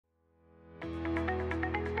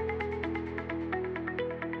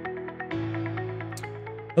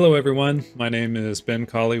Hello everyone, my name is Ben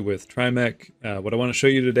Colley with Trimech. What I want to show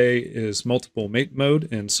you today is multiple mate mode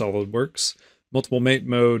in SOLIDWORKS. Multiple mate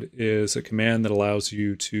mode is a command that allows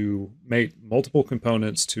you to mate multiple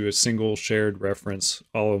components to a single shared reference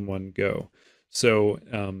all in one go. So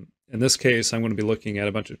in this case, I'm going to be looking at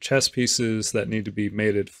a bunch of chess pieces that need to be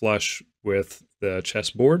mated flush with the chess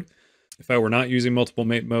board. If I were not using multiple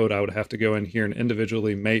mate mode, I would have to go in here and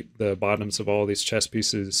individually mate the bottoms of all these chess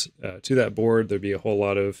pieces to that board. There'd be a whole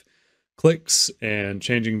lot of clicks and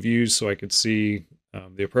changing views so I could see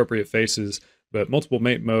the appropriate faces. But multiple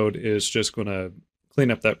mate mode is just going to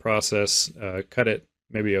clean up that process, cut it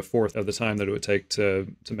maybe a fourth of the time that it would take to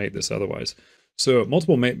mate this otherwise. So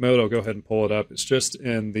multiple mate mode, I'll go ahead and pull it up. It's just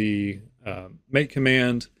in the mate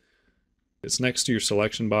command. It's next to your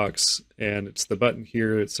selection box, and it's the button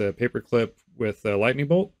here. It's a paperclip with a lightning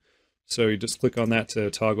bolt. So you just click on that to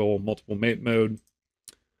toggle multiple mate mode.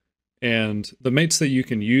 And the mates that you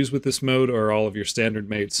can use with this mode are all of your standard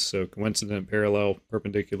mates. So coincident, parallel,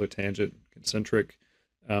 perpendicular, tangent, concentric,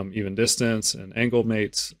 even distance, and angle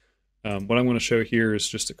mates. What I'm going to show here is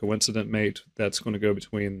just a coincident mate that's going to go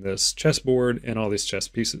between this chessboard and all these chess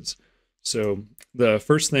pieces. So the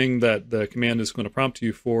first thing that the command is going to prompt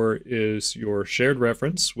you for is your shared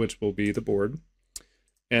reference, which will be the board.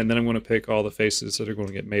 And then I'm going to pick all the faces that are going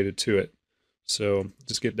to get mated to it. So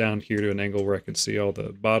just get down here to an angle where I can see all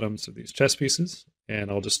the bottoms of these chess pieces,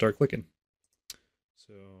 and I'll just start clicking.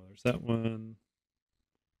 So there's that one,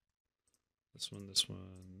 this one, this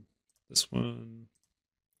one, this one.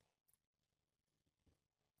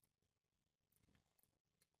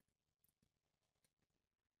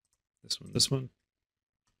 This one,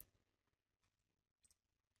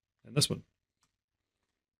 and this one.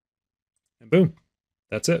 And boom,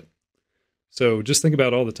 that's it. So just think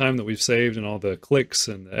about all the time that we've saved and all the clicks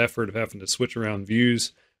and the effort of having to switch around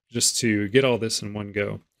views just to get all this in one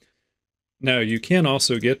go. Now you can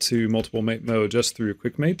also get to multiple mate mode just through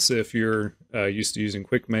quick mates if you're used to using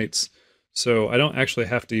quick mates. So I don't actually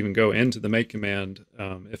have to even go into the mate command.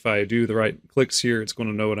 If I do the right clicks here, it's going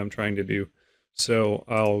to know what I'm trying to do. So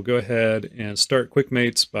I'll go ahead and start quick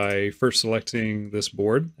mates by first selecting this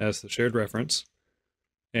board as the shared reference.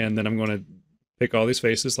 And then I'm going to pick all these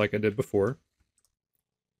faces like I did before.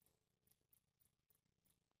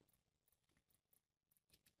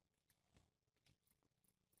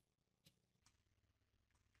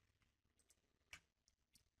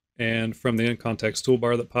 And from the in-context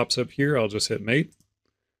toolbar that pops up here, I'll just hit mate.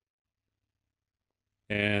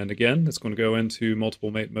 And again, it's going to go into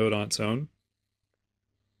multiple mate mode on its own.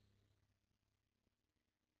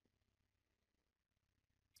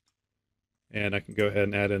 And I can go ahead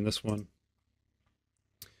and add in this one.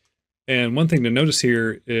 And one thing to notice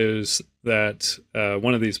here is that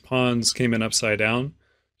one of these pawns came in upside down.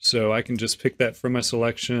 So I can just pick that from my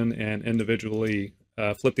selection and individually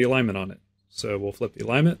flip the alignment on it. So we'll flip the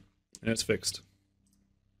alignment and it's fixed.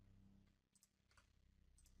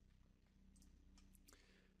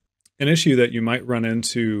 An issue that you might run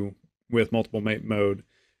into with multiple mate mode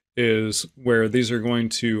is where these are going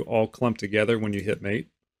to all clump together when you hit mate.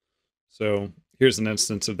 So here's an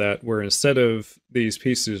instance of that where instead of these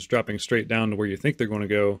pieces dropping straight down to where you think they're going to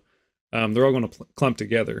go, they're all going to clump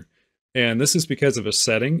together. And this is because of a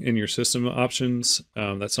setting in your system options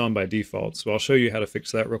that's on by default. So I'll show you how to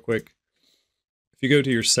fix that real quick. If you go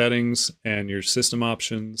to your settings and your system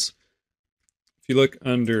options, if you look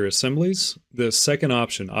under assemblies, the second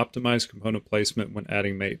option, optimize component placement when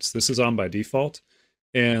adding mates. This is on by default.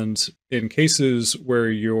 And in cases where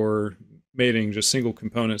you're mating just single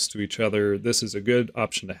components to each other, this is a good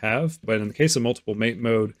option to have. But in the case of multiple mate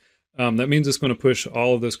mode, that means it's going to push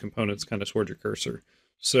all of those components kind of toward your cursor.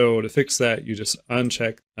 So to fix that, you just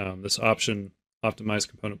uncheck this option, optimize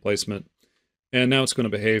component placement, and now it's going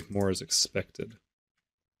to behave more as expected.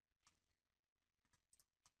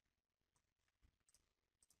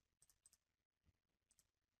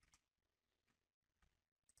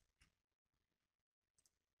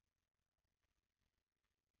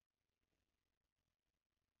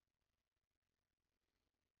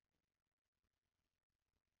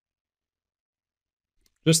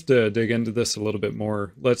 Just to dig into this a little bit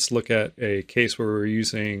more, let's look at a case where we're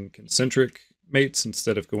using concentric mates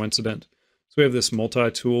instead of coincident. So we have this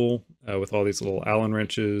multi-tool with all these little Allen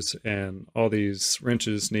wrenches, and all these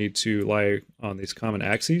wrenches need to lie on these common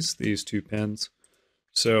axes, these two pins.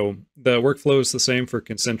 So the workflow is the same for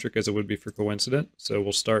concentric as it would be for coincident. So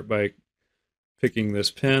we'll start by picking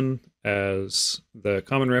this pin as the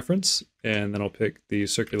common reference, and then I'll pick the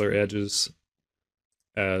circular edges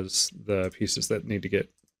as the pieces that need to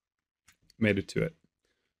get mated to it.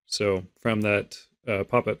 So from that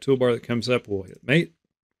pop-up toolbar that comes up, we'll hit mate,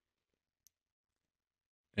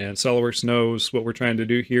 And SOLIDWORKS knows what we're trying to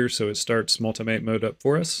do here, so it starts multi-mate mode up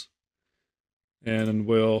for us. And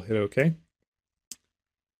we'll hit OK.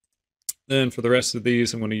 Then for the rest of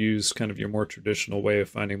these, I'm going to use kind of your more traditional way of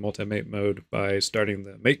finding multi-mate mode by starting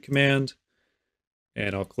the mate command.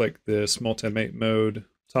 And I'll click this multi-mate mode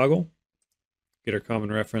toggle, get our common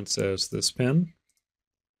reference as this pin,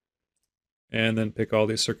 and then pick all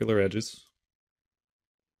these circular edges.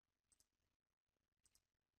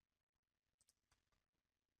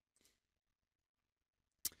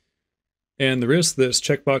 And there is this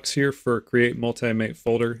checkbox here for create multi-mate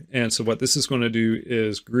folder. And so what this is going to do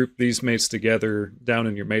is group these mates together down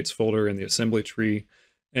in your mates folder in the assembly tree.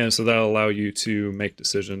 And so that'll allow you to make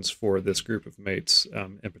decisions for this group of mates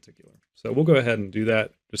in particular. So we'll go ahead and do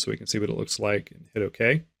that just so we can see what it looks like and hit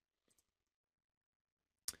OK.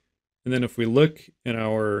 And then if we look in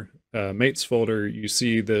our mates folder, you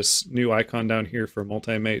see this new icon down here for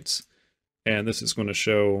multi-mates. And this is going to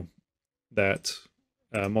show that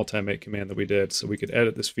multi-mate command that we did. So we could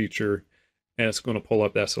edit this feature and it's going to pull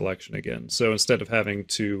up that selection again. So instead of having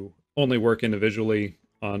to only work individually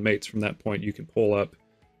on mates from that point, you can pull up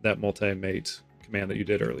that multi-mate command that you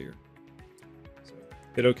did earlier. So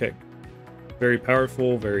hit OK. Very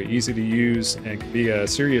powerful, very easy to use, and can be a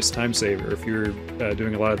serious time saver if you're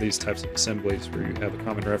doing a lot of these types of assemblies where you have a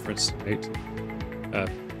common reference mate.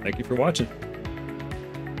 Thank you for watching.